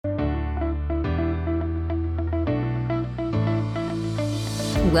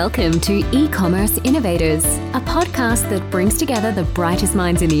Welcome to E-Commerce Innovators, a podcast that brings together the brightest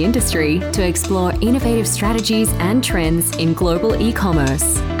minds in the industry to explore innovative strategies and trends in global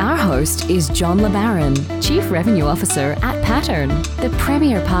e-commerce. Our host is John LeBaron, Chief Revenue Officer at Pattern, the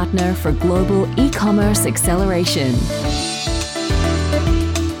premier partner for global e-commerce acceleration.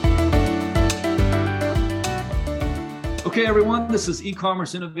 Okay, everyone, this is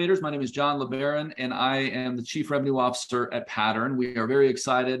E-Commerce Innovators. My name is John LeBaron, and I am the Chief Revenue Officer at Pattern. We are very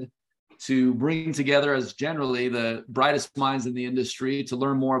excited to bring together, as generally, the brightest minds in the industry to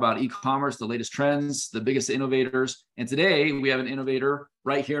learn more about e-commerce, the latest trends, the biggest innovators. And today, we have an innovator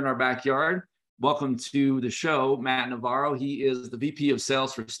right here in our backyard. Welcome to the show, Matt Navarro. He is the VP of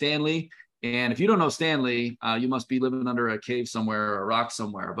Sales for Stanley. And if you don't know Stanley, you must be living under a cave somewhere or a rock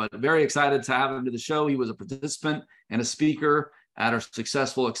somewhere. But very excited to have him to the show. He was a participant and a speaker at our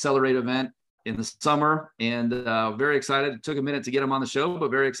successful Accelerate event in the summer. And very excited. It took a minute to get him on the show,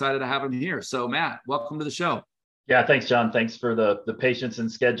 but very excited to have him here. So Matt, welcome to the show. Yeah, thanks, John. Thanks for the patience in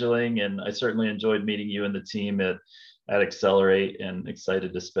scheduling. And I certainly enjoyed meeting you and the team at Accelerate, and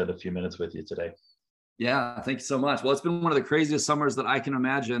excited to spend a few minutes with you today. Yeah, thank you so much. Well, it's been one of the craziest summers that I can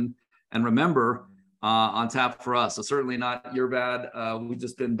imagine and remember on tap for us. So certainly not your bad. We've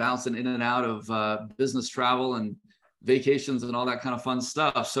just been bouncing in and out of business travel and vacations and all that kind of fun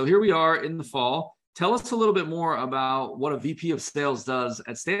stuff. So here we are in the fall. Tell us a little bit more about what a VP of Sales does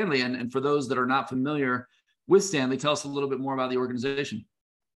at Stanley. And for those that are not familiar with Stanley, tell us a little bit more about the organization.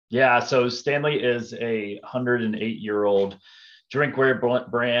 Yeah, so Stanley is a 108-year-old drinkware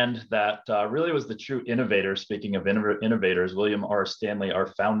brand that really was the true innovator. Speaking of innovators, William R. Stanley, our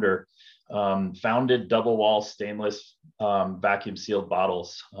founder, founded double wall stainless vacuum sealed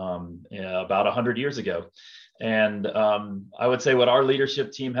bottles about 100 years ago. And I would say what our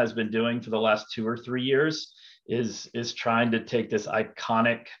leadership team has been doing for the last 2 or 3 years is trying to take this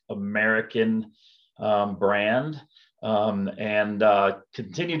iconic American brand and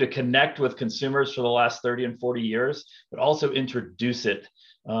continue to connect with consumers for the last 30 and 40 years, but also introduce it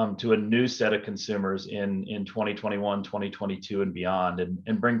to a new set of consumers in 2021, 2022 and beyond,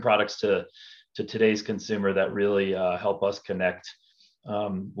 and bring products to today's consumer that really help us connect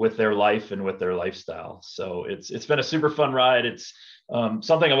with their life and with their lifestyle. So it's been a super fun ride. It's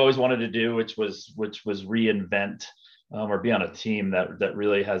something I've always wanted to do, which was reinvent or be on a team that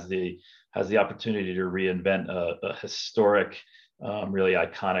really has the opportunity to reinvent a historic, really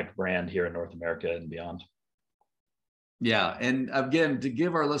iconic brand here in North America and beyond. Yeah, and again, to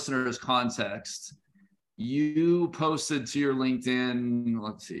give our listeners context, you posted to your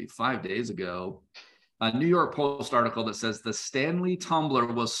LinkedIn, 5 days ago, a New York Post article that says the Stanley tumbler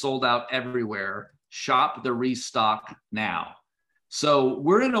was sold out everywhere. Shop the restock now. So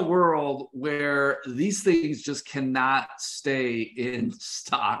we're in a world where these things just cannot stay in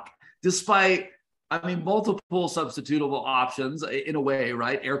stock, despite, multiple substitutable options in a way,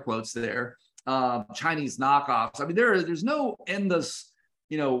 right? Air quotes there. Chinese knockoffs. There's no endless,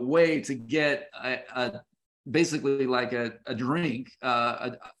 way to get basically like a drink,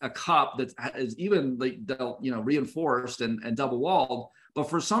 a cup that is even reinforced and double walled. But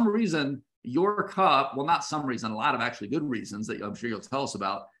for some reason, your cup, well, not some reason, a lot of actually good reasons that I'm sure you'll tell us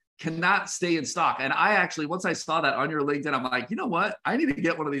about, cannot stay in stock. And I actually, once I saw that on your LinkedIn, I'm like, you know what? I need to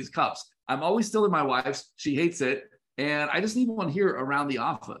get one of these cups. I'm always still in my wife's. She hates it. And I just need one here around the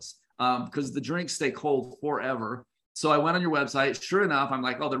office because the drinks stay cold forever. So I went on your website. Sure enough, I'm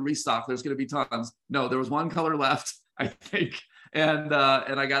like, oh, the restock, there's going to be tons. No, there was one color left, I think. And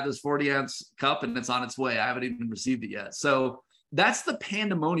I got this 40 ounce cup and it's on its way. I haven't even received it yet. So that's the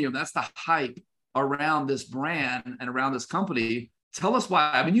pandemonium. That's the hype around this brand and around this company. Tell us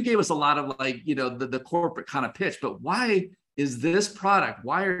why. You gave us a lot of the corporate kind of pitch, but why is this product?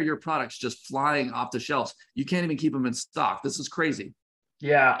 Why are your products just flying off the shelves? You can't even keep them in stock. This is crazy.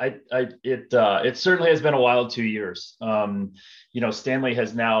 Yeah, it certainly has been a wild 2 years. Stanley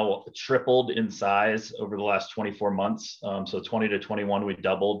has now tripled in size over the last 24 months. So 20 to 21, we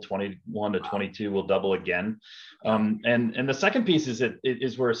doubled. 21 to 22, we'll double again. And the second piece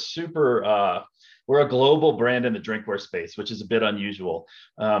is we're a global brand in the drinkware space, which is a bit unusual.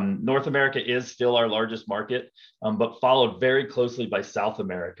 North America is still our largest market, but followed very closely by South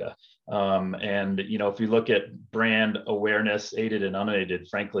America. If you look at brand awareness, aided and unaided,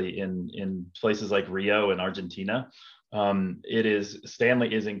 frankly, in places like Rio and Argentina,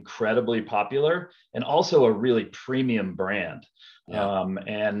 Stanley is incredibly popular and also a really premium brand. Yeah.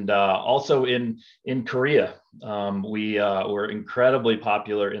 Also in Korea, we were incredibly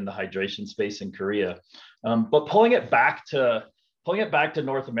popular in the hydration space in Korea. But pulling it back to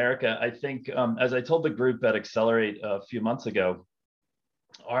North America, I think, as I told the group at Accelerate a few months ago,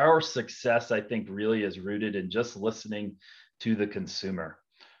 our success, I think, really is rooted in just listening to the consumer.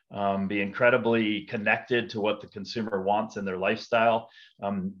 Be incredibly connected to what the consumer wants in their lifestyle.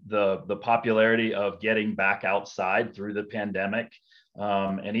 The popularity of getting back outside through the pandemic,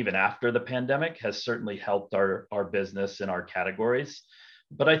 and even after the pandemic, has certainly helped our business and our categories.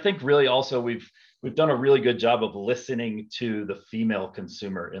 But I think really also we've done a really good job of listening to the female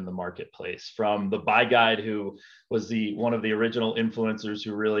consumer in the marketplace, from the Buy Guide, who was one of the original influencers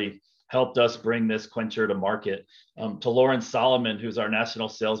who really helped us bring this quencher to market, to Lauren Solomon, who's our national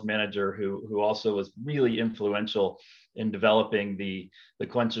sales manager, who also was really influential in developing the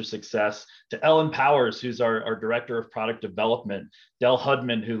quencher success, to Ellen Powers, who's our director of product development, Del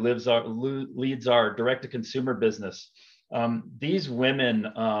Hudman, who leads our direct-to-consumer business. These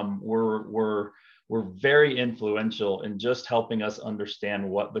women were very influential in just helping us understand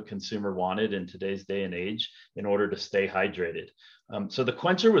what the consumer wanted in today's day and age in order to stay hydrated. So the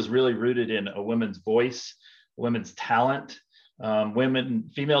quencher was really rooted in a woman's voice, women's talent,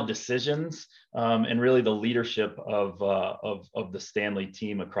 female decisions, and really the leadership of the Stanley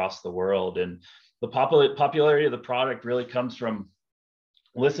team across the world. And the popularity of the product really comes from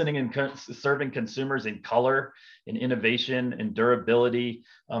listening and serving consumers in color, in innovation, in durability,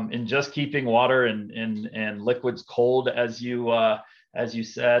 in just keeping water and liquids cold, as you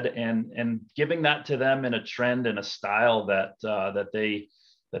said, and giving that to them in a trend and a style that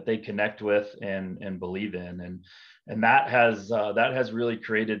they connect with and believe in, and that has really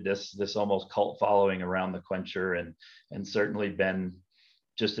created this almost cult following around the quencher, and certainly been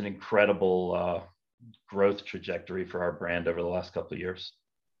just an incredible growth trajectory for our brand over the last couple of years.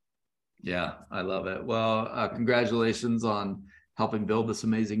 Yeah, I love it. Well, congratulations on helping build this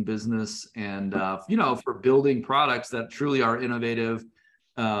amazing business, and for building products that truly are innovative.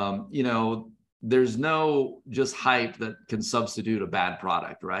 There's no just hype that can substitute a bad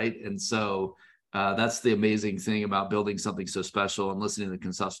product, right? And so that's the amazing thing about building something so special and listening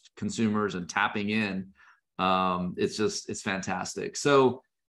to consumers and tapping in. It's fantastic. So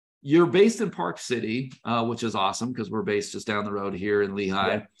you're based in Park City, which is awesome because we're based just down the road here in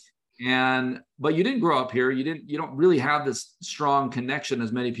Lehigh. Yeah. But you didn't grow up here. You don't really have this strong connection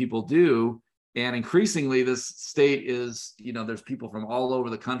as many people do. And increasingly this state is, there's people from all over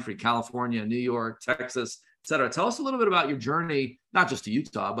the country, California, New York, Texas, et cetera. Tell us a little bit about your journey, not just to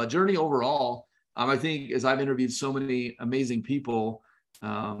Utah, but journey overall. I think as I've interviewed so many amazing people,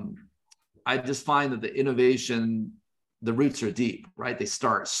 I just find that the innovation, the roots are deep, right? They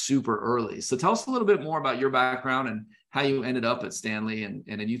start super early. So tell us a little bit more about your background and how you ended up at Stanley and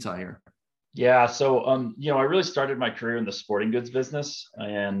in Utah here. Yeah. So, I really started my career in the sporting goods business,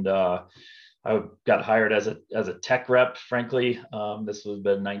 and I got hired as a tech rep, frankly. This was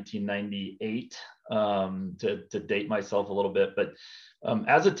in 1998, to date myself a little bit, but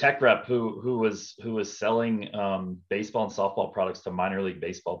as a tech rep who was selling baseball and softball products to minor league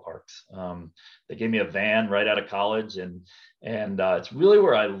baseball parks. They gave me a van right out of college, and it's really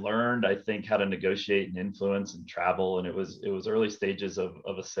where I learned, I think, how to negotiate and influence and travel. And it was early stages of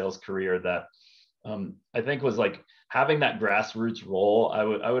a sales career that I think was like having that grassroots role.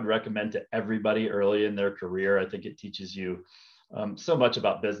 I would recommend to everybody early in their career. I think it teaches you so much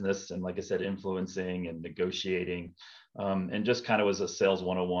about business, and like I said, influencing and negotiating, and just kind of was a sales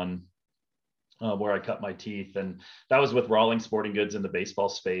 101 where I cut my teeth. And that was with Rawlings Sporting Goods in the baseball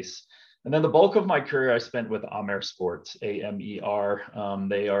space. And then the bulk of my career I spent with Amer Sports, AMER.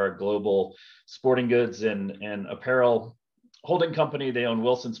 They are a global sporting goods and apparel holding company. They own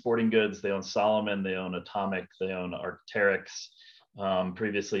Wilson Sporting Goods, they own Salomon, they own Atomic, they own Arc'teryx,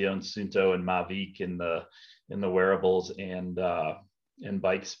 previously owned Suunto and Mavic in the wearables and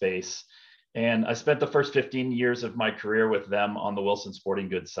bike space. And I spent the first 15 years of my career with them on the Wilson Sporting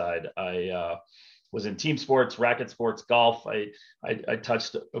Goods side. I was in team sports, racket sports, golf. I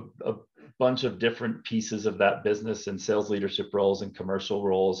touched a bunch of different pieces of that business in sales leadership roles and commercial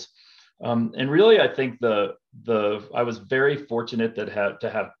roles. And really, I think I was very fortunate to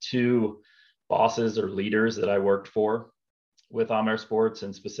have two bosses or leaders that I worked for with Amer Sports,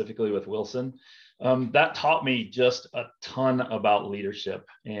 and specifically with Wilson. That taught me just a ton about leadership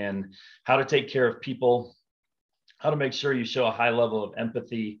and how to take care of people, how to make sure you show a high level of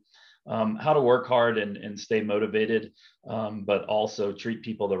empathy, how to work hard and stay motivated, but also treat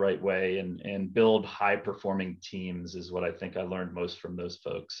people the right way and build high performing teams is what I think I learned most from those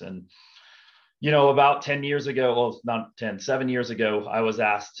folks. And about 10 years ago, well, not 10, 7 years ago, I was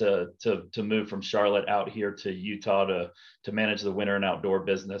asked to move from Charlotte out here to Utah to manage the winter and outdoor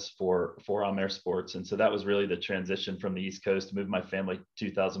business for Amer Sports. And so that was really the transition from the East Coast, to move my family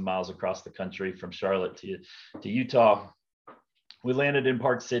 2,000 miles across the country from Charlotte to Utah. we landed in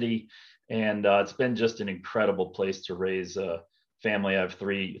Park City, and it's been just an incredible place to raise a family. I have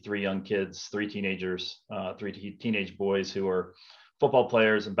three young kids, three teenagers, three teenage boys who are football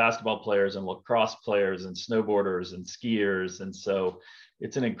players and basketball players and lacrosse players and snowboarders and skiers. And so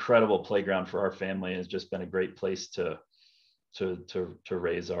it's an incredible playground for our family. It's just been a great place to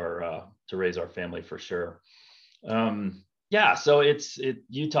raise our family for sure. Yeah, so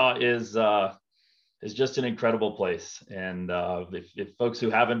Utah is just an incredible place. And if folks who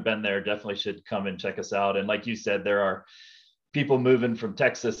haven't been there definitely should come and check us out. And like you said, there are people moving from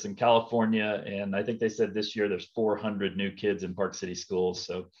Texas and California. And I think they said this year there's 400 new kids in Park City schools.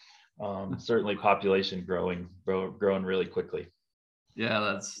 So certainly population growing really quickly.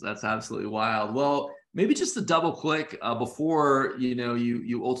 Yeah, that's absolutely wild. Well, maybe just to double click before,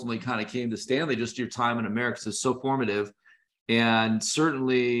 you ultimately kind of came to Stanley, just your time in America is so formative. And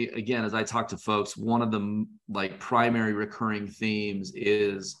certainly, again, as I talk to folks, one of the primary recurring themes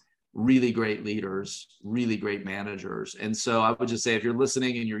is really great leaders, really great managers. And so I would just say, if you're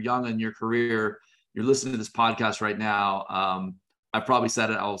listening and you're young in your career, you're listening to this podcast right now, I've probably said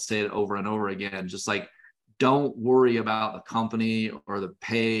it, I'll say it over and over again, just don't worry about the company or the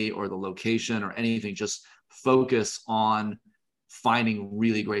pay or the location or anything. Just focus on finding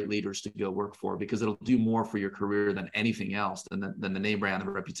really great leaders to go work for, because it'll do more for your career than anything else, than the name brand, the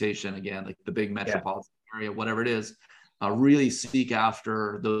reputation, again, like the big metropolitan area, whatever it is. Really seek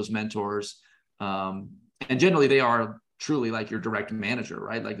after those mentors. And generally they are truly like your direct manager,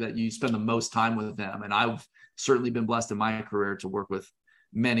 right? Like that you spend the most time with them. And I've certainly been blessed in my career to work with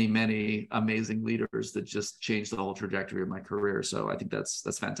many, many amazing leaders that just changed the whole trajectory of my career. So I think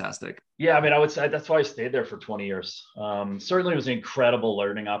that's fantastic. Yeah, I mean, I would say that's why I stayed there for 20 years. Certainly it was an incredible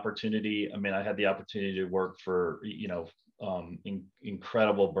learning opportunity. I mean, I had the opportunity to work for,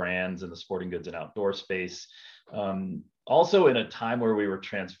 incredible brands in the sporting goods and outdoor space. Also in a time where we were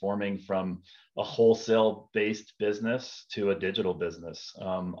transforming from a wholesale-based business to a digital business.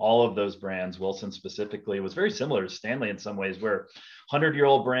 All of those brands, Wilson specifically, was very similar to Stanley in some ways, where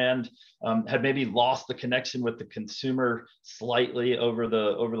 100-year-old brand had maybe lost the connection with the consumer slightly over the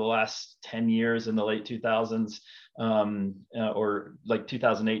last 10 years in the late 2000s, or like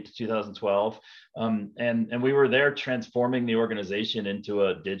 2008 to 2012. And we were there transforming the organization into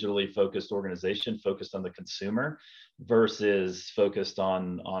a digitally focused organization focused on the consumer versus focused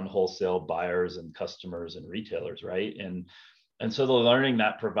on wholesale buyers and customers and retailers, right? And so the learning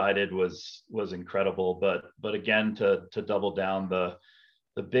that provided was incredible. But again, to double down, the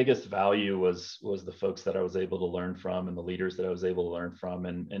biggest value was the folks that I was able to learn from and the leaders that I was able to learn from.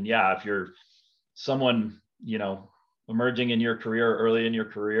 And yeah, if you're someone, emerging in your career, early in your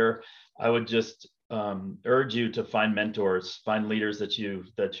career, I would just urge you to find mentors, find leaders that you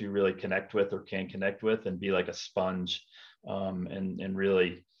really connect with or can connect with, and be like a sponge, and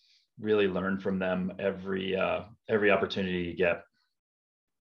really learn from them every opportunity you get.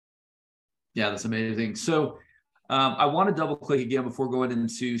 Yeah, that's amazing. So I want to double click again before going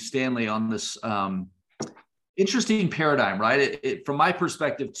into Stanley on this interesting paradigm, right? From my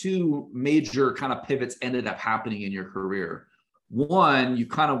perspective, two major kind of pivots ended up happening in your career. One, you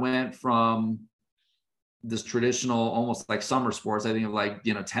kind of went from this traditional, almost like summer sports, I think of like,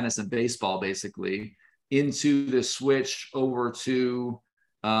 tennis and baseball basically, into the switch over to,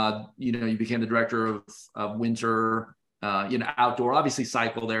 you became the director of winter, outdoor, obviously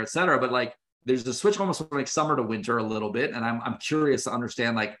cycle there, et cetera. But like, there's a switch almost from like summer to winter a little bit. And I'm curious to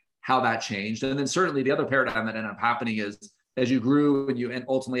understand like how that changed. And then certainly the other paradigm that ended up happening is as you grew and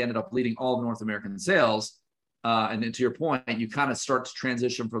ultimately ended up leading all of North American sales. And then to your point, you kind of start to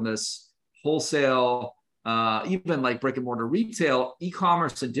transition from this wholesale, even like brick and mortar retail,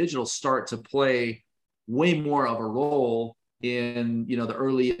 e-commerce and digital start to play way more of a role in, the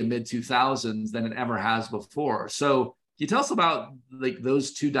early and mid 2000s than it ever has before. So can you tell us about like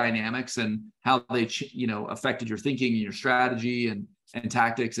those two dynamics and how they, affected your thinking and your strategy and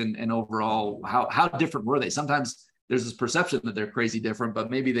tactics and overall, how different were they? Sometimes there's this perception that they're crazy different, but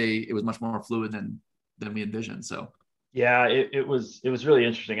maybe it was much more fluid than we envisioned. So yeah, it was really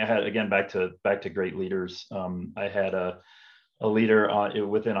interesting. I had, again, back to great leaders. I had a leader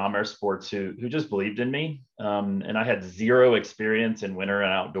within Amer Sports who just believed in me. And I had zero experience in winter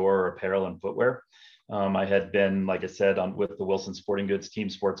and outdoor apparel and footwear. I had been, like I said, with the Wilson Sporting Goods team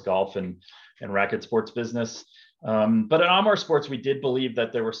sports golf and racket sports business. But at Amer Sports, we did believe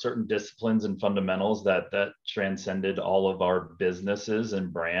that there were certain disciplines and fundamentals that transcended all of our businesses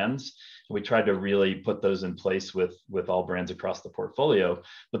and brands. We tried to really put those in place with all brands across the portfolio.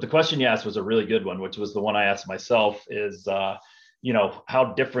 But the question you asked was a really good one, which was the one I asked myself is,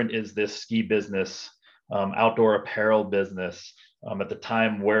 how different is this ski business, outdoor apparel business at the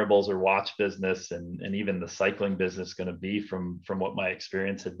time wearables or watch business and even the cycling business going to be from what my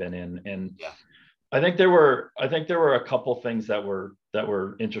experience had been in. And yeah. I think there were a couple things that were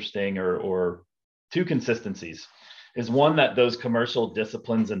interesting, or two consistencies. Is one, that those commercial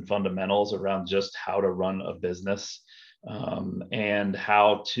disciplines and fundamentals around just how to run a business, and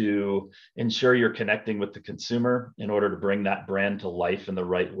how to ensure you're connecting with the consumer in order to bring that brand to life in the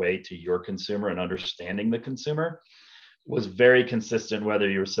right way to your consumer, and understanding the consumer, was very consistent, whether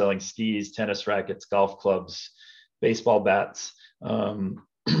you were selling skis, tennis rackets, golf clubs, baseball bats.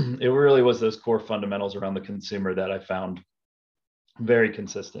 It really was those core fundamentals around the consumer that I found very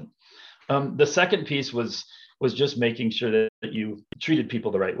consistent. The second piece was just making sure that you treated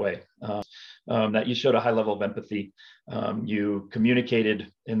people the right way, that you showed a high level of empathy, you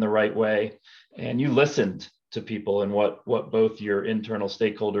communicated in the right way, and you listened to people and what both your internal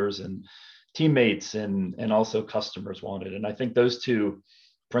stakeholders and teammates and also customers wanted. And I think those two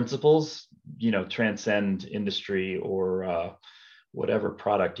principles, transcend industry or whatever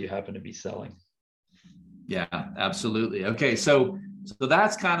product you happen to be selling. Yeah, absolutely. Okay, so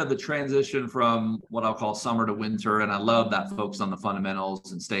that's kind of the transition from what I'll call summer to winter. And I love that focus on the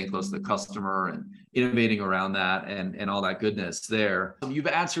fundamentals and staying close to the customer and innovating around that and all that goodness there. You've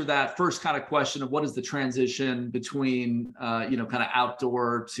answered that first kind of question of what is the transition between, kind of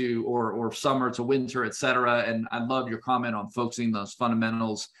outdoor to or summer to winter, et cetera. And I love your comment on focusing those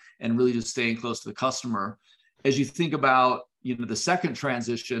fundamentals and really just staying close to the customer. As you think about, the second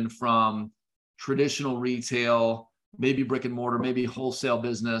transition from traditional retail, maybe brick and mortar, maybe wholesale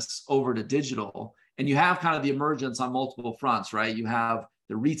business over to digital. And you have kind of the emergence on multiple fronts, right? You have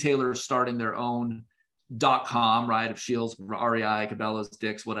the retailers starting their own .com, right? Of Scheels, REI, Cabela's,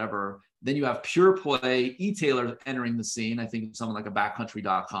 Dick's, whatever. Then you have pure play e-tailers entering the scene. I think something like a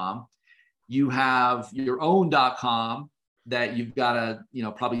backcountry.com. You have your own .com that you've got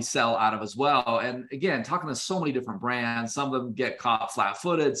to, probably sell out of as well. And again, talking to so many different brands, some of them get caught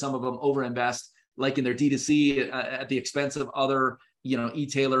flat-footed, some of them overinvest like in their D2C at the expense of other,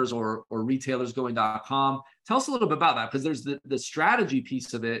 e-tailers or retailers going .com. Tell us a little bit about that, because there's the strategy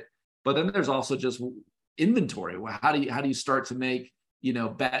piece of it, but then there's also just inventory. How do you start to make,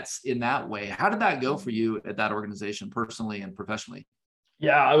 bets in that way? How did that go for you at that organization, personally and professionally?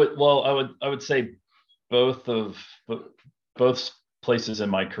 Yeah, I would say both places in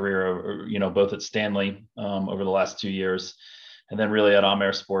my career, both at Stanley over the last 2 years, and then really at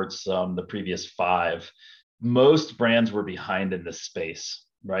Amer Sports the previous 5. Most brands were behind in this space,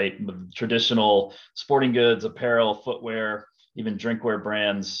 right? Traditional sporting goods, apparel, footwear, even drinkware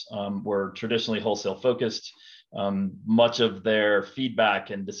brands were traditionally wholesale focused. Much of their feedback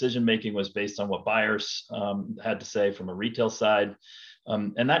and decision making was based on what buyers had to say from a retail side.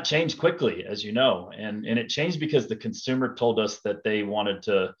 And that changed quickly, as you know, and it changed because the consumer told us that they wanted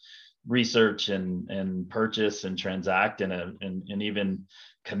to research and purchase and transact and even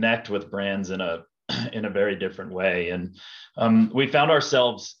connect with brands in a very different way. And we found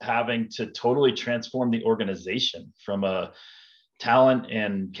ourselves having to totally transform the organization from a talent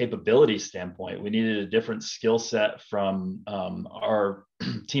and capability standpoint. We needed a different skill set from our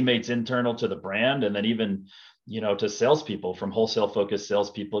teammates internal to the brand, and then even to salespeople, from wholesale focused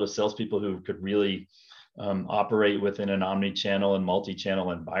salespeople to salespeople who could really operate within an omni-channel and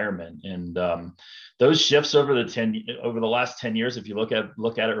multi-channel environment. And those shifts over the last 10 years, if you look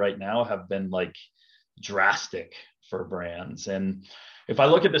at it right now, have been like drastic for brands. And if I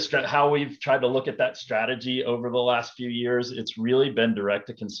look at how we've tried to look at that strategy over the last few years, it's really been direct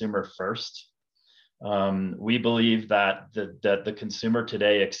to consumer first. We believe that the consumer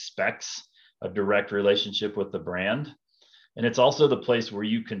today expects a direct relationship with the brand. And it's also the place where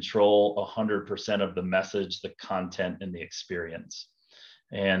you control 100% of the message, the content, and the experience.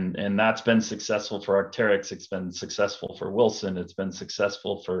 And that's been successful for Arc'teryx. It's been successful for Wilson. It's been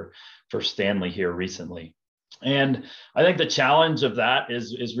successful for Stanley here recently. And I think the challenge of that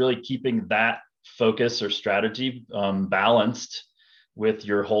is really keeping that focus or strategy balanced with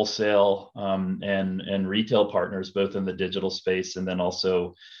your wholesale and retail partners, both in the digital space and then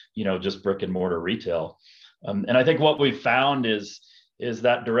also, just brick and mortar retail. And I think what we've found is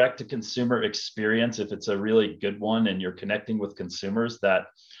that direct to consumer experience, if it's a really good one and you're connecting with consumers, that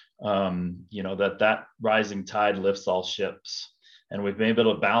that rising tide lifts all ships. And we've been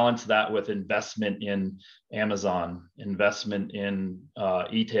able to balance that with investment in Amazon, investment in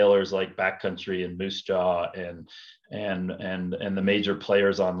e-tailers like Backcountry and Moose Jaw and the major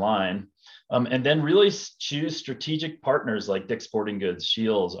players online, And then really choose strategic partners like Dick's Sporting Goods,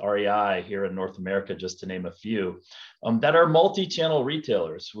 Scheels, REI here in North America, just to name a few, that are multi-channel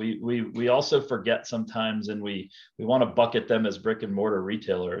retailers. We also forget sometimes, and we want to bucket them as brick and mortar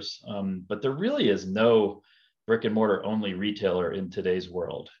retailers, but there really is no brick and mortar only retailer in today's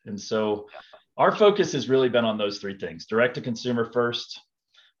world. And so our focus has really been on those three things: direct to consumer first,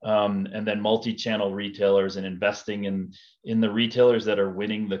 and then multi-channel retailers, and investing in the retailers that are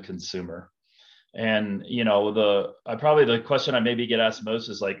winning the consumer. And, you know, the question I maybe get asked most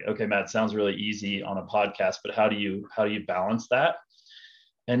is like, okay, Matt, sounds really easy on a podcast, but how do you balance that?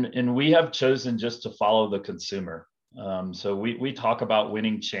 And we have chosen just to follow the consumer. So we talk about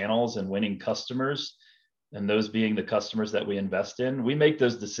winning channels and winning customers, and those being the customers that we invest in. We make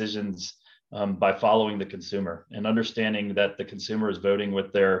those decisions by following the consumer and understanding that the consumer is voting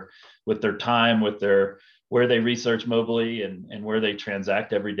with their time, where they research mobily and where they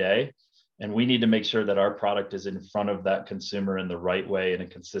transact every day. And we need to make sure that our product is in front of that consumer in the right way, in a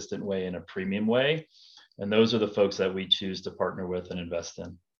consistent way, in a premium way. And those are the folks that we choose to partner with and invest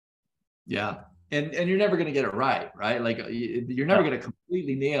in. Yeah. And you're never going to get it right? Like you're never going to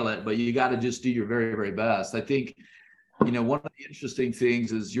completely nail it, but you got to just do your very, very best. I think, you know, one of the interesting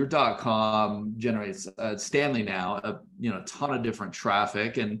things is your .com generates Stanley now, a ton of different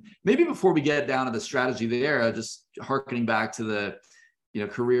traffic. And maybe before we get down to the strategy there, just hearkening back to the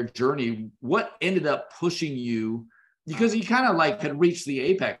career journey, what ended up pushing you, because you kind of like had reached the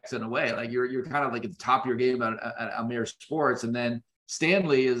apex in a way, like you're kind of like at the top of your game at Amer Sports, and then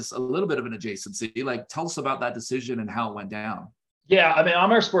Stanley is a little bit of an adjacency. Like, tell us about that decision and how it went down. Yeah, I mean,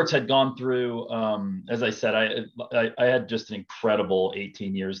 Amer Sports had gone through, as I said, I had just an incredible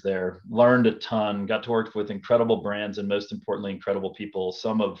 18 years there, learned a ton, got to work with incredible brands, and most importantly, incredible people,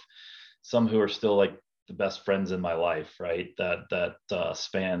 some who are still like the best friends in my life, right? That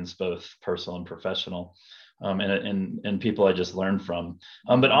spans both personal and professional, and people I just learned from.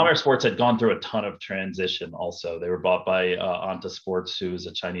 But Amer Sports had gone through a ton of transition also. They were bought by Anta Sports, who is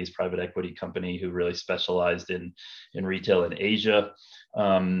a Chinese private equity company who really specialized in retail in Asia.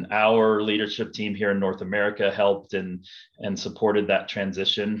 Our leadership team here in North America helped and supported that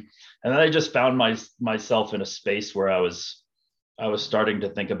transition. And then I just found myself in a space where I was starting to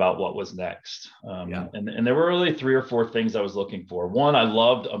think about what was next. And there were really 3 or 4 things I was looking for. One, I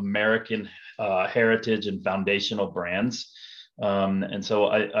loved American heritage and foundational brands. And so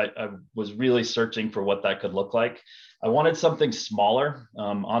I was really searching for what that could look like. I wanted something smaller.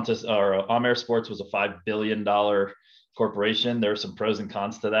 Amer Sports was a $5 billion corporation. There are some pros and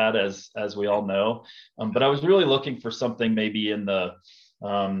cons to that, as we all know. But I was really looking for something maybe in the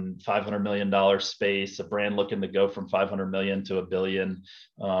 $500 million space, a brand looking to go from 500 million to $1 billion,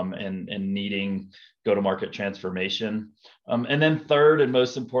 and needing go-to-market transformation. And then third, and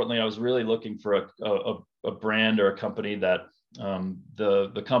most importantly, I was really looking for a brand or a company that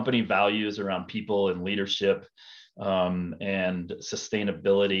the company values around people and leadership and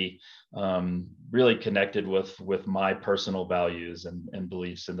sustainability really connected with my personal values and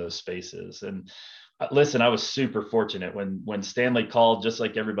beliefs in those spaces. And listen, I was super fortunate when Stanley called, just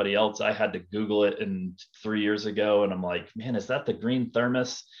like everybody else. I had to Google it 3 years ago, and I'm like, man, is that the green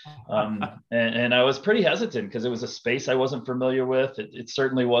thermos? And I was pretty hesitant because it was a space I wasn't familiar with. It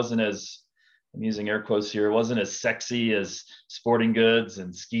certainly wasn't, as I'm using air quotes here, it wasn't as sexy as sporting goods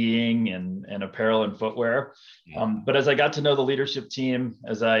and skiing and apparel and footwear. But as I got to know the leadership team,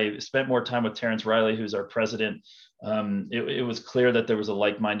 as I spent more time with Terrence Riley, who's our president, it was clear that there was a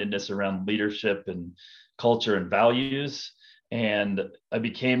like-mindedness around leadership and culture and values. And I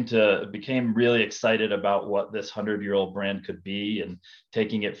became really excited about what this 100-year-old brand could be, and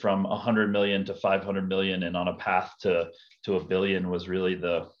taking it from 100 million to 500 million and on a path to $1 billion was really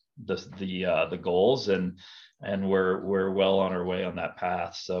the goals. And we're well on our way on that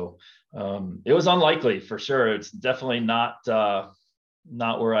path. So it was unlikely for sure. It's definitely not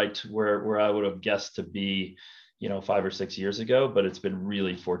where I would have guessed to be, 5 or 6 years ago, but it's been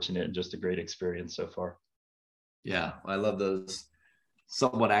really fortunate and just a great experience so far. Yeah, I love those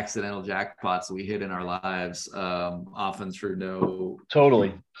somewhat accidental jackpots we hit in our lives, often through no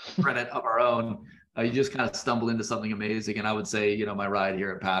credit of our own. You just kind of stumble into something amazing. And I would say, my ride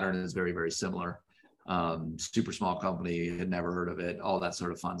here at Pattern is very, very similar. Super small company, had never heard of it, all that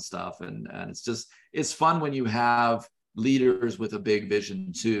sort of fun stuff. And it's fun when you have leaders with a big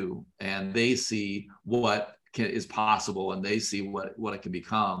vision too, and they see what is possible, and they see what it can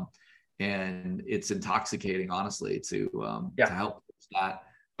become. And it's intoxicating, honestly, to help that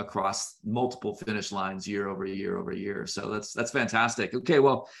across multiple finish lines year over year over year. So that's fantastic. Okay,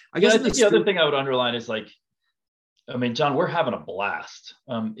 well, I guess I think the other thing I would underline is, like, I mean, John, we're having a blast.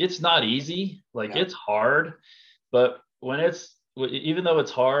 It's not easy, like Yeah. it's hard, but even though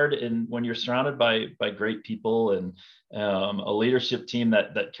it's hard, and when you're surrounded by great people and a leadership team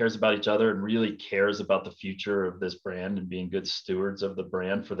that cares about each other and really cares about the future of this brand and being good stewards of the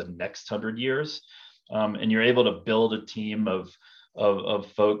brand for the next 100 years, and you're able to build a team of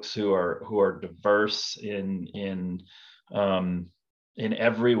folks who are diverse in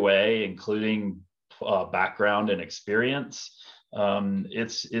every way, including background and experience.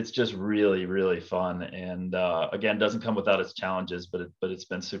 It's just really, really fun, and again, doesn't come without its challenges, but it's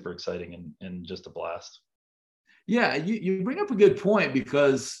been super exciting and just a blast. Yeah, you bring up a good point,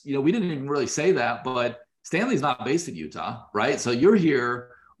 because we didn't even really say that, but Stanley's not based in Utah, right? So you're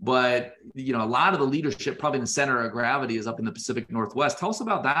here, but a lot of the leadership, probably in the center of gravity, is up in the Pacific Northwest. Tell us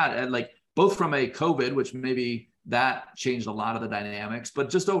about that, and like both from a COVID, which maybe that changed a lot of the dynamics, but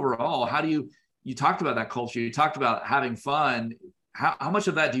just overall, how do you talked about that culture, you talked about having fun. How much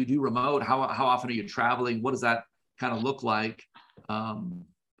of that do you do remote? How often are you traveling? What does that kind of look like?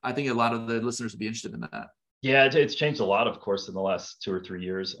 I think a lot of the listeners would be interested in that. Yeah, it's changed a lot, of course, in the last 2 or 3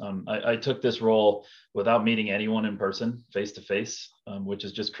 years. I took this role without meeting anyone in person, face to face, which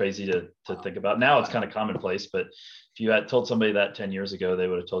is just crazy to think about. Now it's kind of commonplace, but if you had told somebody that 10 years ago, they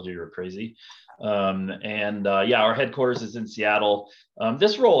would have told you were crazy. Yeah, our headquarters is in Seattle.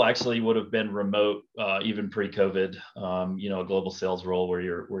 This role actually would have been remote even pre-COVID. A global sales role where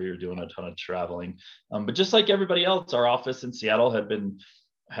you're doing a ton of traveling. But just like everybody else, our office in Seattle had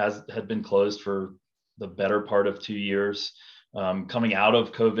been closed for the better part of 2 years. Coming out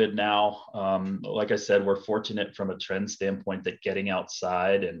of COVID now, like I said, we're fortunate from a trend standpoint that getting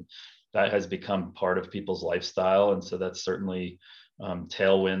outside, and that has become part of people's lifestyle, and so that's certainly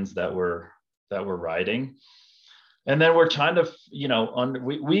tailwinds that we're riding. And then we're trying to,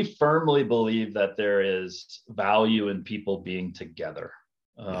 we firmly believe that there is value in people being together.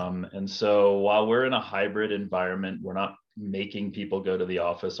 And so while we're in a hybrid environment, we're not making people go to the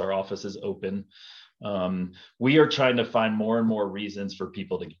office. Our office is open. We are trying to find more and more reasons for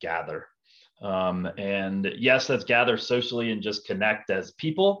people to gather. And yes, let's gather socially and just connect as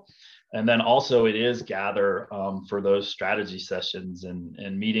people. And then also it is gather for those strategy sessions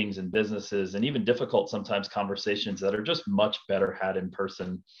and meetings and businesses, and even difficult sometimes conversations that are just much better had in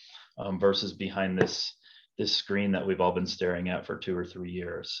person versus behind this screen that we've all been staring at for 2 or 3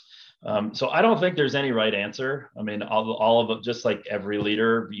 years. So I don't think there's any right answer. I mean, all of it, just like every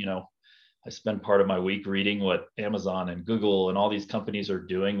leader, I spend part of my week reading what Amazon and Google and all these companies are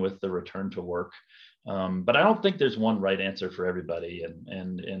doing with the return to work. But I don't think there's one right answer for everybody.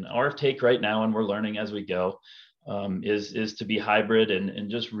 And our take right now, and we're learning as we go, is to be hybrid and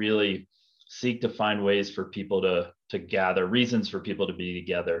just really seek to find ways for people to gather, reasons for people to be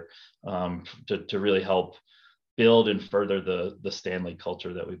together, to really help build and further the Stanley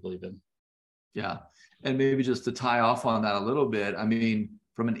culture that we believe in. Yeah. And maybe just to tie off on that a little bit, I mean,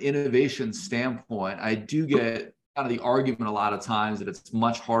 from an innovation standpoint, I do get kind of the argument a lot of times that it's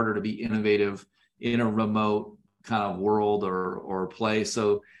much harder to be innovative in a remote kind of world or place.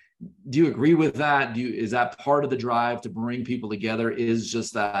 So do you agree with that? Is that part of the drive to bring people together, is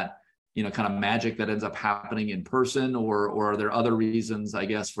just that, kind of magic that ends up happening in person, or are there other reasons, I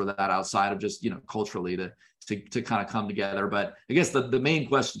guess, for that outside of just, culturally to kind of come together? But I guess the main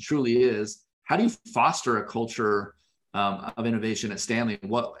question truly is, how do you foster a culture of innovation at Stanley?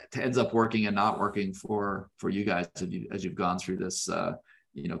 What ends up working and not working for you guys as you've gone through this,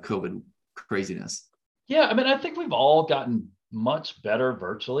 COVID craziness? Yeah, I mean, I think we've all gotten much better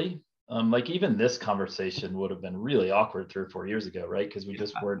virtually. Like even this conversation would have been really awkward 3 or 4 years ago, right? Because we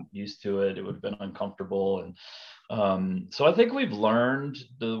just weren't used to it. It would have been uncomfortable. And so I think we've learned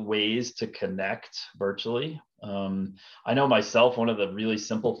the ways to connect virtually. I know myself, one of the really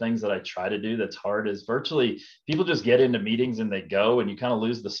simple things that I try to do that's hard is virtually people just get into meetings and they go, and you kind of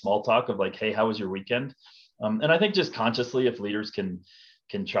lose the small talk of like, hey, how was your weekend? And I think just consciously, if leaders can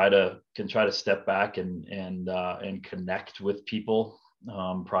try to step back and connect with people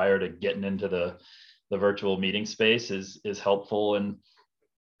prior to getting into the virtual meeting space is helpful. And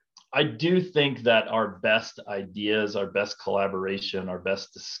I do think that our best ideas, our best collaboration, our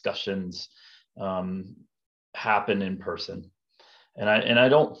best discussions happen in person. And I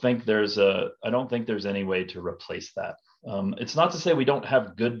don't think there's any way to replace that. It's not to say we don't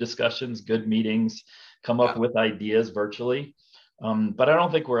have good discussions, good meetings, come up with ideas virtually. But I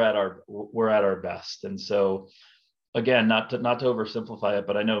don't think we're at our best. And so again, not to oversimplify it,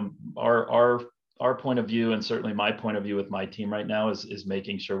 but I know our point of view, and certainly my point of view with my team right now, is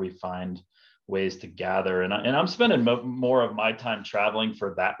making sure we find ways to gather. And I'm spending more of my time traveling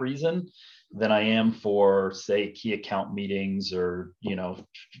for that reason than I am for, say, key account meetings or,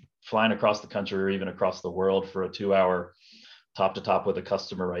 flying across the country or even across the world for a 2-hour top to top with a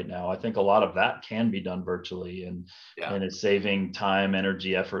customer right now. I think a lot of that can be done virtually, and it's saving time,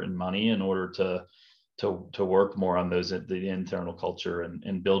 energy, effort, and money in order to work more on the internal culture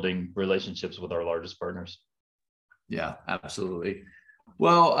and building relationships with our largest partners. Yeah, absolutely.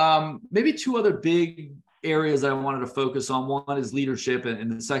 Well, maybe two other big areas I wanted to focus on. One is leadership,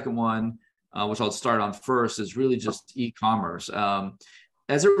 and the second one, which I'll start on first, is really just e-commerce.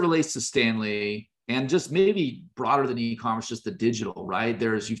 As it relates to Stanley, and just maybe broader than e-commerce, just the digital, right?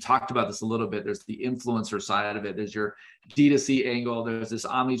 You've talked about this a little bit. There's the influencer side of it. There's your D2C angle. There's this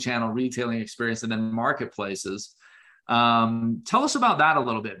omni-channel retailing experience, and then marketplaces. Tell us about that a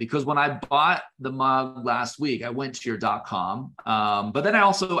little bit, because when I bought the mug last week, I went to your .com. But then I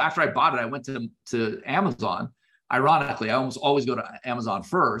also, after I bought it, I went to Amazon. Ironically, I almost always go to Amazon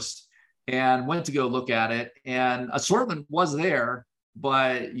first, and went to go look at it, and assortment was there.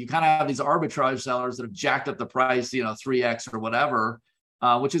 But you kind of have these arbitrage sellers that have jacked up the price, 3x or whatever,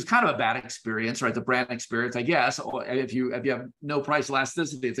 which is kind of a bad experience, right? The brand experience, I guess. If you have no price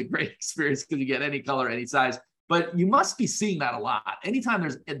elasticity, it's a great experience because you get any color, any size. But you must be seeing that a lot. Anytime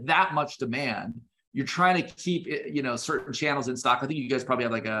there's that much demand, you're trying to keep certain channels in stock. I think you guys probably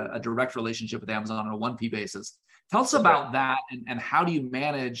have like a direct relationship with Amazon on a 1P basis. Tell us about that, and how do you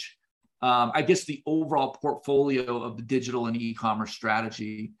manage I guess the overall portfolio of the digital and e-commerce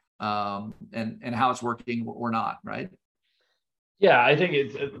strategy, and how it's working or not, right? Yeah, I think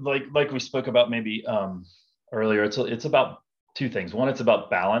it's like we spoke about maybe earlier. It's about two things. One, it's about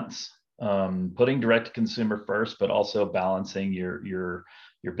balance, putting direct to consumer first, but also balancing your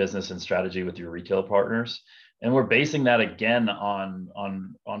business and strategy with your retail partners. And we're basing that again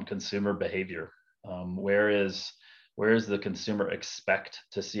on consumer behavior. Where is the consumer expect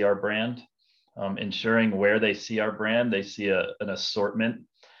to see our brand? Ensuring where they see our brand, they see an assortment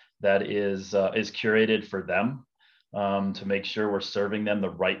that is curated for them, to make sure we're serving them the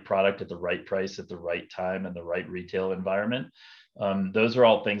right product at the right price at the right time in the right retail environment. Those are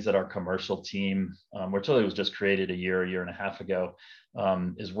all things that our commercial team, which really was just created a year and a half ago,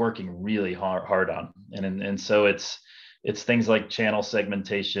 is working really hard on. And so it's things like channel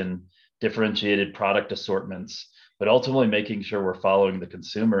segmentation, differentiated product assortments, but ultimately making sure we're following the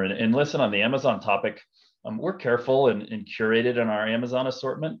consumer. And listen, on the Amazon topic, we're careful and curated in our Amazon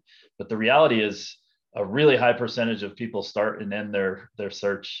assortment, but the reality is a really high percentage of people start and end their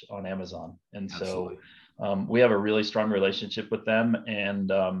search on Amazon. And Absolutely. So we have a really strong relationship with them. And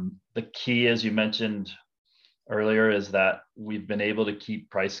the key, as you mentioned earlier, is that we've been able to keep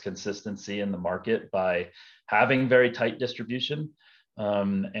price consistency in the market by having very tight distribution.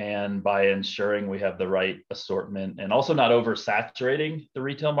 And by ensuring we have the right assortment, and also not oversaturating the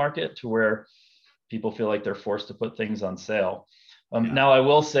retail market to where people feel like they're forced to put things on sale. Now, I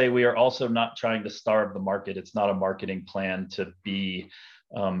will say we are also not trying to starve the market. It's not a marketing plan to be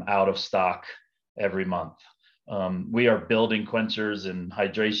out of stock every month. We are building quenchers and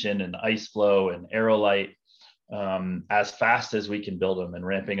hydration and ice flow and Aerolite as fast as we can build them, and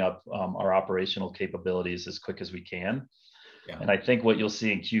ramping up our operational capabilities as quick as we can. Yeah. And I think what you'll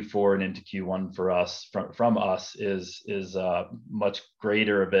see in Q4 and into Q1 for us from us is much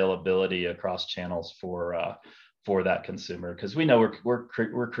greater availability across channels for that consumer, because we know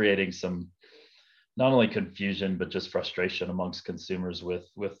we're creating some not only confusion but just frustration amongst consumers with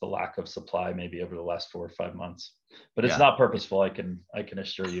the lack of supply maybe over the last 4 or 5 months. But it's not purposeful. I can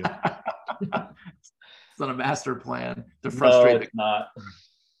assure you. It's not a master plan to frustrate. No, it's not.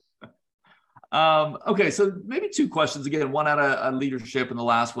 Okay, so maybe two questions again, one out of leadership, and the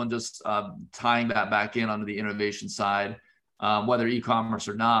last one just tying that back in onto the innovation side, whether e-commerce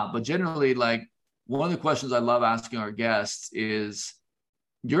or not. But generally, like, one of the questions I love asking our guests is,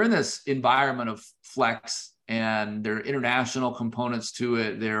 you're in this environment of flex, and there are international components to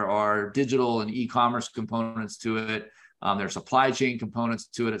it. There are digital and e-commerce components to it. There are supply chain components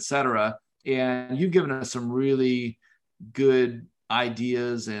to it, et cetera. And you've given us some really good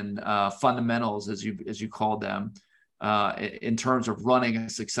ideas and fundamentals, as you called them, in terms of running a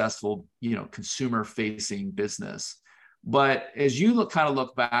successful, consumer-facing business. But as you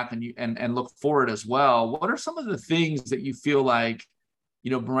look back and look forward as well, what are some of the things that you feel like,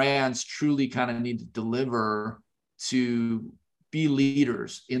 brands truly kind of need to deliver to be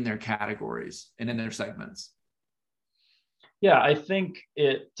leaders in their categories and in their segments? Yeah, I think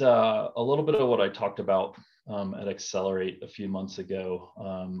a little bit of what I talked about at Accelerate a few months ago.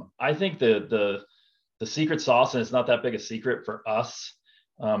 I think the secret sauce, and it's not that big a secret for us,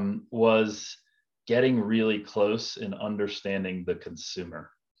 was getting really close and understanding the consumer.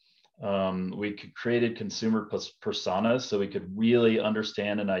 We created consumer personas so we could really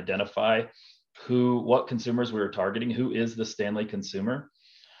understand and identify what consumers we were targeting, who is the Stanley consumer.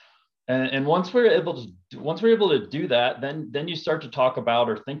 And once we're able to do that, then you start to talk about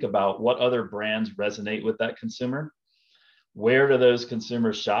or think about what other brands resonate with that consumer. Where do those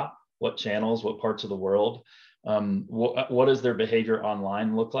consumers shop? What channels? What parts of the world? What does their behavior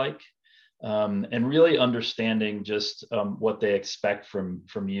online look like? And really understanding just what they expect from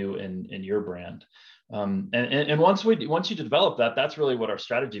you and your brand. And once you develop that, that's really what our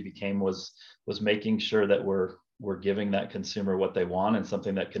strategy became, was making sure that we're giving that consumer what they want and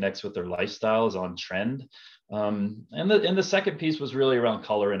something that connects with their lifestyle, is on trend. And the second piece was really around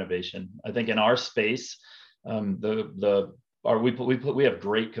color innovation. I think in our space, we have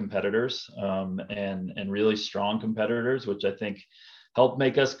great competitors, and really strong competitors, which I think help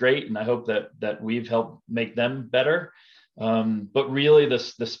make us great. And I hope that we've helped make them better. But really the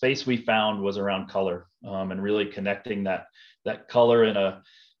space we found was around color, and really connecting that color in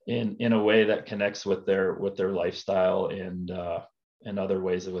a way that connects with their lifestyle and other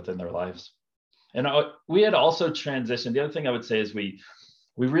ways within their lives. And we had also transitioned. The other thing I would say is we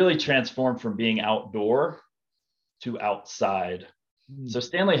really transformed from being outdoor to outside. So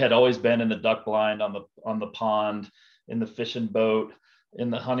Stanley had always been in the duck blind, on the pond, in the fishing boat, in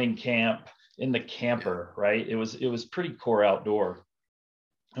the hunting camp, in the camper, right? It was pretty core outdoor.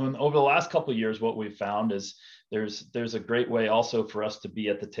 And over the last couple of years, what we've found is there's a great way also for us to be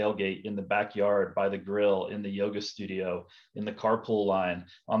at the tailgate, in the backyard, by the grill, in the yoga studio, in the carpool line,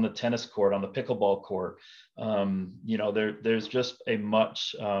 on the tennis court, on the pickleball court. There's just a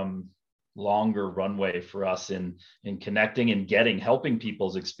much longer runway for us in connecting and helping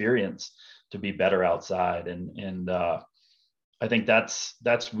people's experience to be better outside. And I think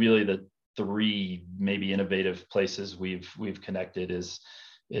that's really the three maybe innovative places we've connected is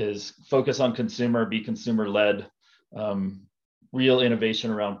focus on consumer, be consumer led, real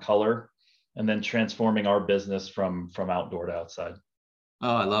innovation around color, and then transforming our business from outdoor to outside.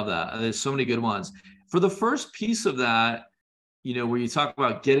 Oh, I love that. There's so many good ones. For the first piece of that, where you talk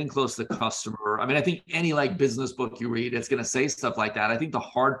about getting close to the customer. I mean, I think any business book you read, it's going to say stuff like that. I think the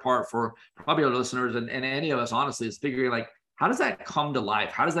hard part for probably our listeners and any of us, honestly, is figuring how does that come to life?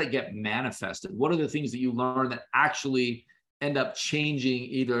 How does that get manifested? What are the things that you learn that actually end up changing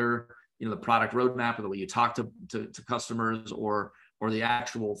either, the product roadmap, or the way you talk to customers, or the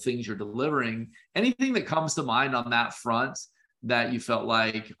actual things you're delivering? Anything that comes to mind on that front that you felt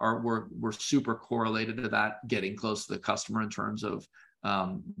like were super correlated to that getting close to the customer in terms of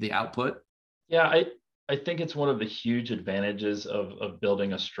the output? Yeah, I think it's one of the huge advantages of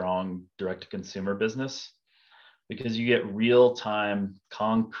building a strong direct-to-consumer business, because you get real-time,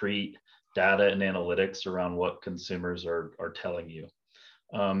 concrete data and analytics around what consumers are telling you.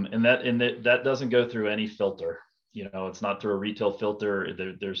 And that doesn't go through any filter. It's not through a retail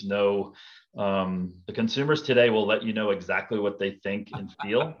filter. There's no, the consumers today will let you know exactly what they think and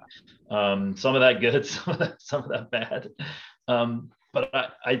feel. Some of that good, some of that bad. But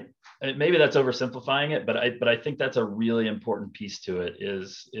I maybe that's oversimplifying it, but I think that's a really important piece to it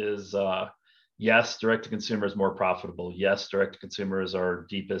is yes, direct to consumer is more profitable. Yes, direct to consumer is our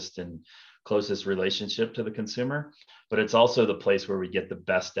deepest and closest relationship to the consumer, but it's also the place where we get the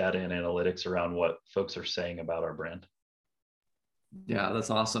best data and analytics around what folks are saying about our brand. Yeah, that's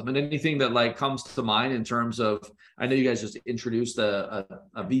awesome. And anything that comes to mind in terms of, I know you guys just introduced a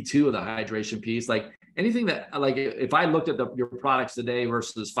V2 of the hydration piece, anything that if I looked at your products today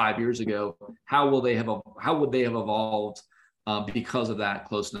versus 5 years ago, how would they have evolved because of that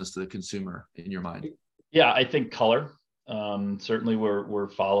closeness to the consumer in your mind? Yeah, I think color. Certainly we're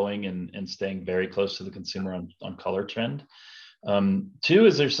following and staying very close to the consumer on color trend. Two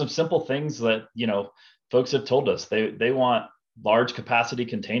is there's some simple things that, folks have told us they want large capacity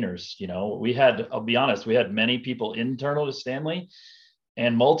containers. I'll be honest, we had many people internal to Stanley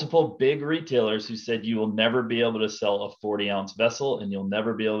and multiple big retailers who said you will never be able to sell a 40-ounce vessel and you'll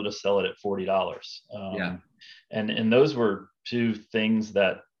never be able to sell it at $40. And those were two things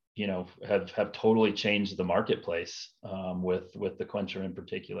that have totally changed the marketplace with the Quencher in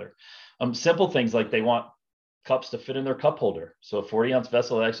particular. Simple things like they want cups to fit in their cup holder. So a 40-ounce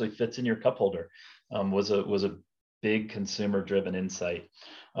vessel that actually fits in your cup holder was a big consumer driven insight.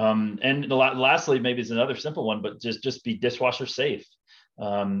 And lastly, maybe it's another simple one, but just be dishwasher safe.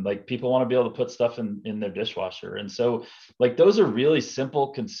 Like people want to be able to put stuff in their dishwasher. And so like those are really simple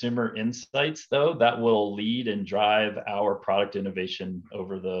consumer insights though, that will lead and drive our product innovation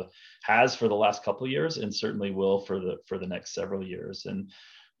has for the last couple of years, and certainly will for the next several years. And,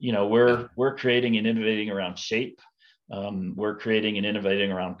 you know, we're creating and innovating around shape. We're creating and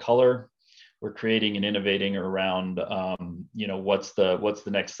innovating around color. We're creating and innovating around, you know, what's the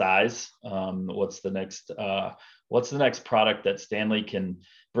next size? What's the next product that Stanley can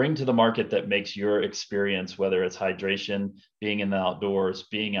bring to the market that makes your experience, whether it's hydration, being in the outdoors,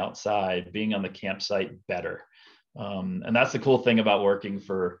 being outside, being on the campsite, better? And that's the cool thing about working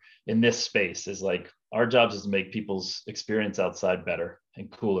in this space, is like our jobs is to make people's experience outside better and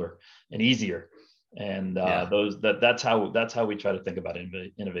cooler and easier. And that's how we try to think about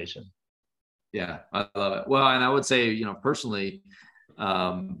innovation. Yeah, I love it. Well, and I would say, you know, personally,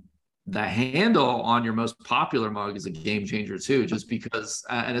 the handle on your most popular mug is a game changer too, just because,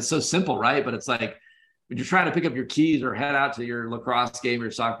 and it's so simple, right? But it's like when you're trying to pick up your keys or head out to your lacrosse game,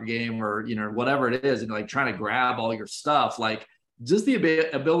 your soccer game, or, you know, whatever it is, and like trying to grab all your stuff, like just the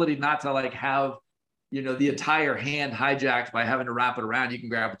ability not to like have, you know, the entire hand hijacked by having to wrap it around. You can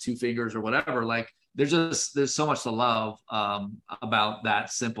grab with 2 fingers or whatever. Like there's so much to love about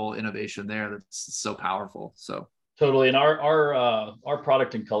that simple innovation there. That's so powerful. So totally. And our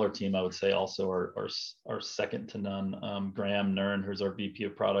product and color team, I would say, also are second to none. Graham Nern, who's our VP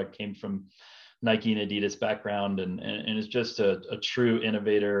of product, came from Nike and Adidas background, and is just a true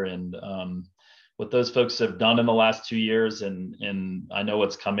innovator. And what those folks have done in the last 2 years, and I know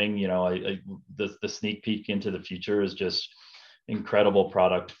what's coming. You know, the sneak peek into the future is just incredible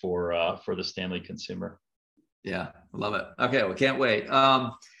product for the Stanley consumer. Yeah, I love it. Okay, we can't wait.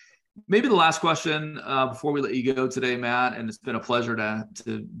 Maybe the last question before we let you go today, Matt, and it's been a pleasure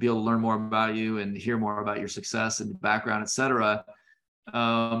to be able to learn more about you and hear more about your success and background, et cetera.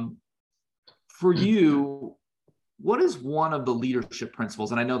 For you, what is one of the leadership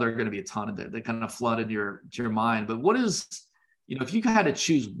principles? And I know there are going to be a ton of it that kind of flood into your mind, but what is, you know, if you had to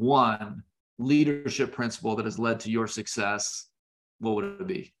choose one leadership principle that has led to your success, what would it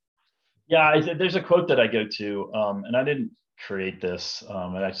be? Yeah, there's a quote that I go to, and I didn't create this.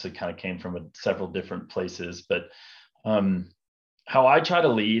 It actually kind of came from several different places, but how I try to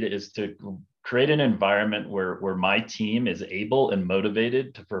lead is to create an environment where my team is able and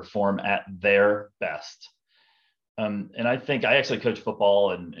motivated to perform at their best. And I think I actually coach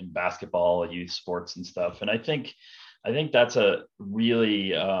football and basketball, youth sports and stuff. And I think that's a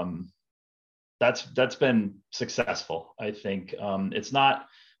really, that's been successful. I think it's not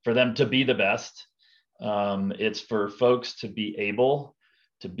for them to be the best. It's for folks to be able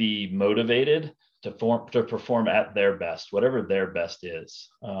to be motivated to perform at their best, whatever their best is.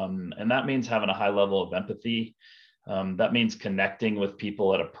 And that means having a high level of empathy. That means connecting with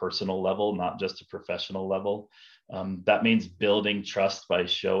people at a personal level, not just a professional level. That means building trust by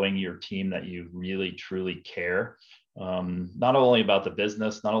showing your team that you really, truly care. Not only about the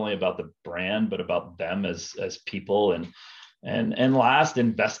business, not only about the brand, but about them as people. And last,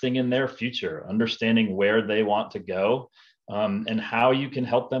 investing in their future, understanding where they want to go, and how you can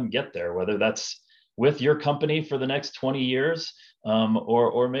help them get there, whether that's with your company for the next 20 years,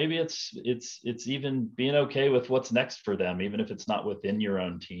 or maybe it's even being okay with what's next for them, even if it's not within your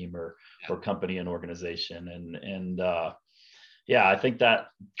own team or company and organization. And yeah, I think that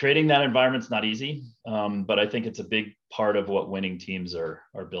creating that environment's not easy, but I think it's a big part of what winning teams are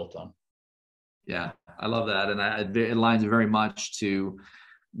built on. Yeah, I love that. And it aligns very much to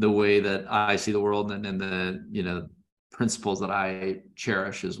the way that I see the world and the, you know, principles that I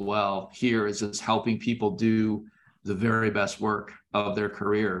cherish as well. Here is just helping people do the very best work of their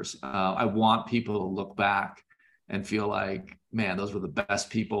careers. I want people to look back and feel like, man, those were the best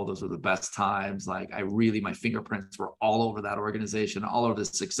people. Those were the best times. Like my fingerprints were all over that organization, all over the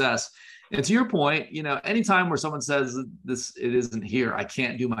success. And to your point, you know, anytime where someone says it isn't here, I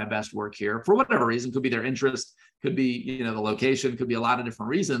can't do my best work here for whatever reason, could be their interest, could be, you know, the location, could be a lot of different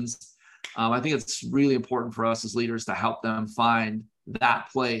reasons. I think it's really important for us as leaders to help them find that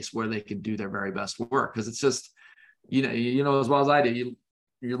place where they can do their very best work. Because it's just, you know, as well as I do,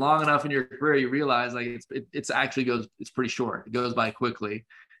 you're long enough in your career, you realize like it's pretty short. It goes by quickly,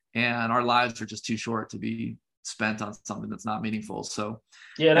 and our lives are just too short to be spent on something that's not meaningful. So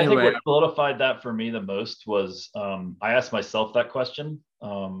yeah, and anyway, I think what solidified that for me the most was I asked myself that question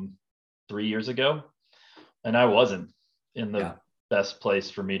 3 years ago, and I wasn't in the best place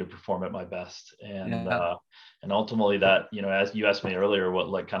for me to perform at my best. And ultimately that, you know, as you asked me earlier, what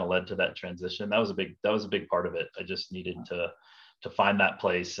like kind of led to that transition, that was a big part of it. I just needed to find that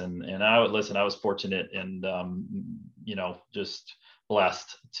place. And I was fortunate and, you know, just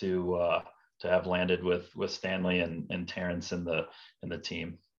blessed to have landed with Stanley and Terrence and the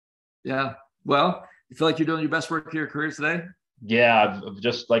team. Yeah. Well, you feel like you're doing your best work of your career today? Yeah,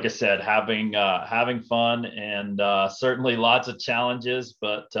 just like I said, having fun and certainly lots of challenges,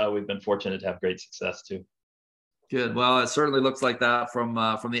 but we've been fortunate to have great success too. Good. Well, it certainly looks like that from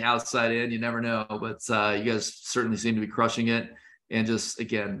the outside in. You never know, but you guys certainly seem to be crushing it. And just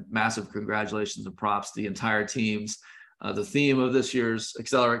again, massive congratulations and props to the entire teams. The theme of this year's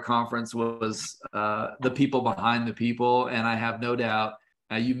Accelerate Conference was the people behind the people, and I have no doubt.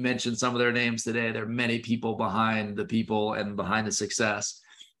 You mentioned some of their names today. There are many people behind the people and behind the success.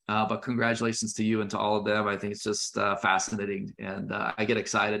 But congratulations to you and to all of them. I think it's just fascinating, and I get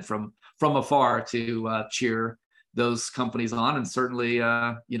excited from afar to cheer those companies on, and certainly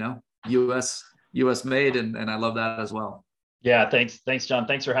U.S. made, and I love that as well. Yeah, thanks, John.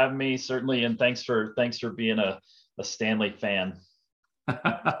 Thanks for having me, certainly, and thanks for being a Stanley fan.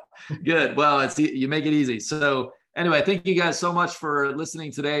 Good. Well, you make it easy. So anyway, thank you guys so much for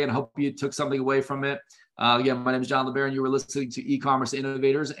listening today, and hope you took something away from it. Again, my name is John LeBaron. You were listening to E-Commerce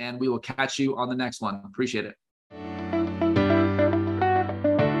Innovators, and we will catch you on the next one. Appreciate it.